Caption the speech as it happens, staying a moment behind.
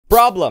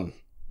Problem: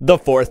 the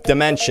fourth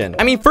dimension.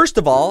 I mean, first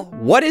of all,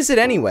 what is it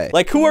anyway?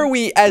 Like, who are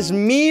we as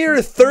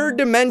mere third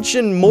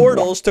dimension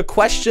mortals to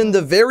question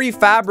the very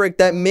fabric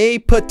that may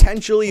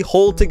potentially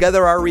hold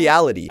together our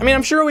reality? I mean,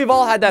 I'm sure we've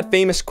all had that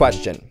famous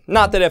question.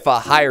 Not that if a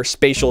higher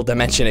spatial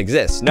dimension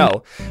exists,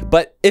 no.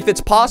 But if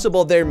it's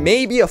possible, there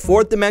may be a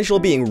fourth dimensional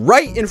being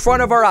right in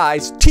front of our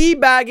eyes,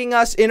 teabagging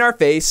us in our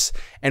face,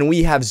 and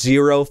we have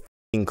zero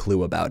f***ing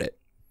clue about it.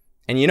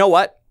 And you know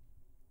what?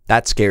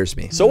 That scares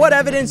me. So what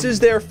evidence is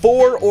there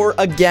for or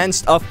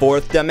against a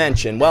fourth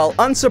dimension? Well,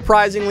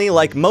 unsurprisingly,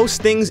 like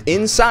most things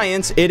in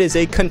science, it is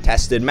a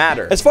contested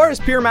matter. As far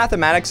as pure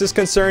mathematics is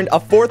concerned, a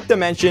fourth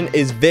dimension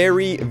is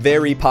very,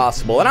 very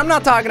possible. And I'm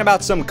not talking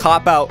about some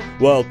cop-out,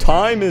 well,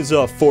 time is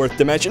a fourth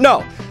dimension.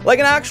 No, like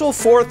an actual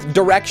fourth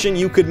direction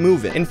you could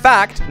move in. In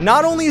fact,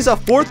 not only is a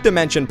fourth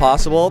dimension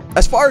possible,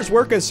 as far as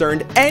we're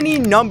concerned, any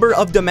number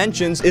of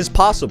dimensions is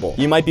possible.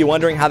 You might be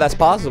wondering how that's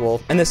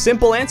possible. And the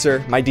simple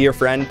answer, my dear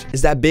friend,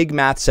 is that big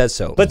math says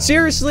so. But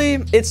seriously,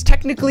 it's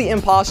technically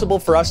impossible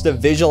for us to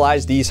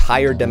visualize these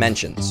higher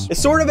dimensions. It's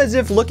sort of as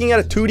if looking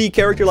at a 2D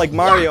character like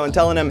Mario and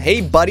telling him,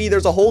 hey buddy,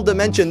 there's a whole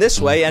dimension this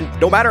way, and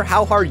no matter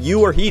how hard you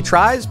or he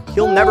tries,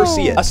 he'll never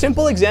see it. A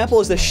simple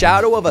example is the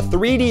shadow of a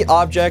 3D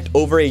object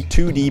over a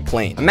 2D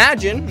plane.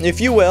 Imagine, if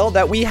you will,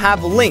 that we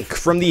have Link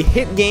from the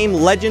hit game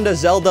Legend of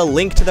Zelda: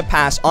 Link to the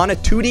Past on a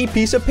 2D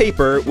piece of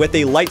paper with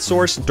a light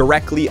source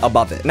directly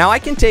above it. Now I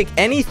can take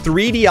any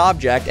 3D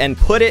object and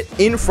put it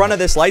in front of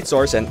this light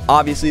source, and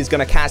obviously it's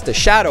gonna cast a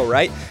shadow,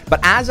 right? But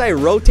as I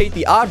rotate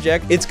the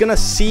object, it's gonna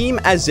seem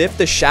as if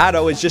the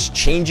shadow is just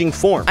changing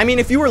form. I mean,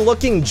 if you were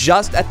looking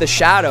just at the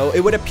shadow, it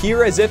would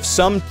appear as if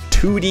some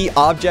 2D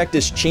object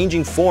is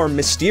changing form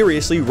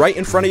mysteriously right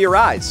in front of your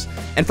eyes.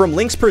 And from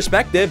Link's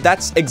perspective,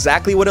 that's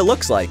exactly what it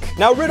looks like.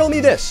 Now riddle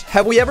me this: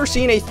 have we ever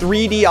seen a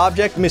 3D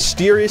object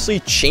mysteriously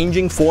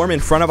changing form in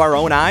front of our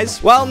own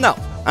eyes? Well, no.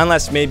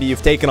 Unless maybe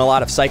you've taken a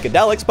lot of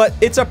psychedelics, but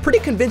it's a pretty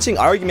convincing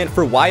argument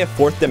for why a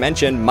fourth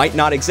dimension might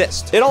not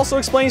exist. It also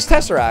explains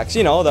tesseracts,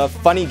 you know, the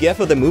funny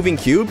gif of the moving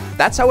cube.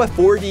 That's how a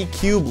 4D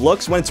cube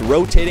looks when it's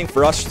rotating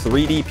for us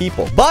 3D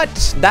people. But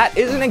that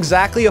isn't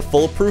exactly a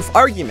foolproof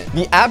argument.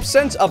 The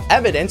absence of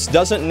evidence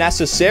doesn't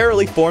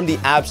necessarily form the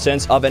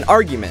absence of an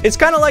argument. It's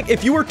kind of like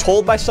if you were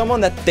told by someone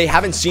that they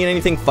haven't seen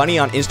anything funny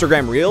on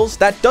Instagram Reels,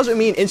 that doesn't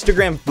mean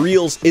Instagram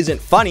Reels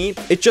isn't funny.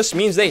 It just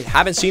means they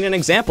haven't seen an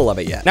example of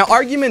it yet. Now,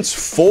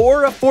 arguments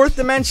for a fourth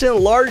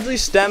dimension largely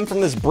stem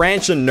from this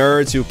branch of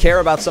nerds who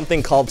care about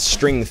something called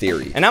string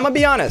theory. And I'm gonna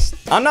be honest,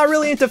 I'm not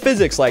really into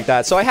physics like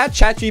that, so I had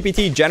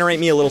ChatGPT generate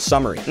me a little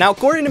summary. Now,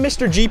 according to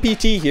Mr.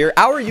 GPT here,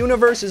 our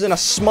universe is in a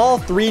small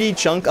 3D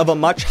chunk of a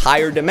much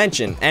higher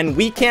dimension, and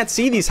we can't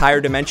see these higher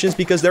dimensions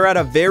because they're at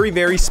a very,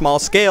 very small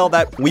scale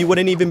that we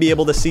wouldn't even be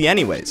able to see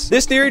anyways.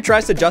 This theory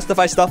tries to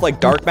justify stuff like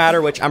dark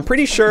matter, which I'm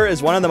pretty sure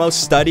is one of the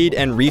most studied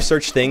and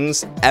researched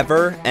things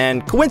ever,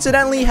 and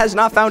coincidentally has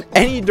not found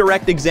any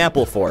direct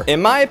example for.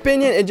 In my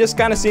opinion, it just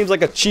kind of seems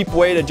like a cheap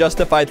way to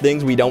justify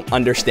things we don't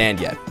understand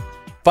yet.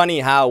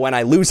 Funny how when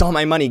I lose all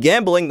my money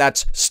gambling,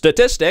 that's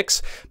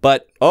statistics,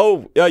 but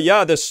oh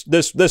yeah, this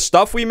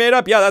stuff we made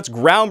up, yeah, that's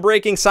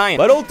groundbreaking science.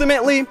 But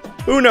ultimately,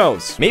 who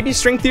knows? Maybe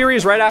string theory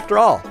is right after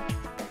all.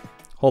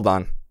 Hold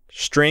on.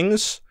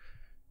 Strings?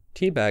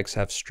 Teabags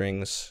have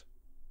strings.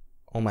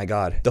 Oh my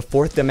god. The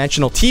fourth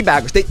dimensional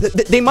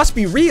teabaggers, they must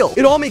be real.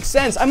 It all makes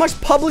sense. I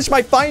must publish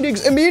my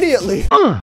findings immediately.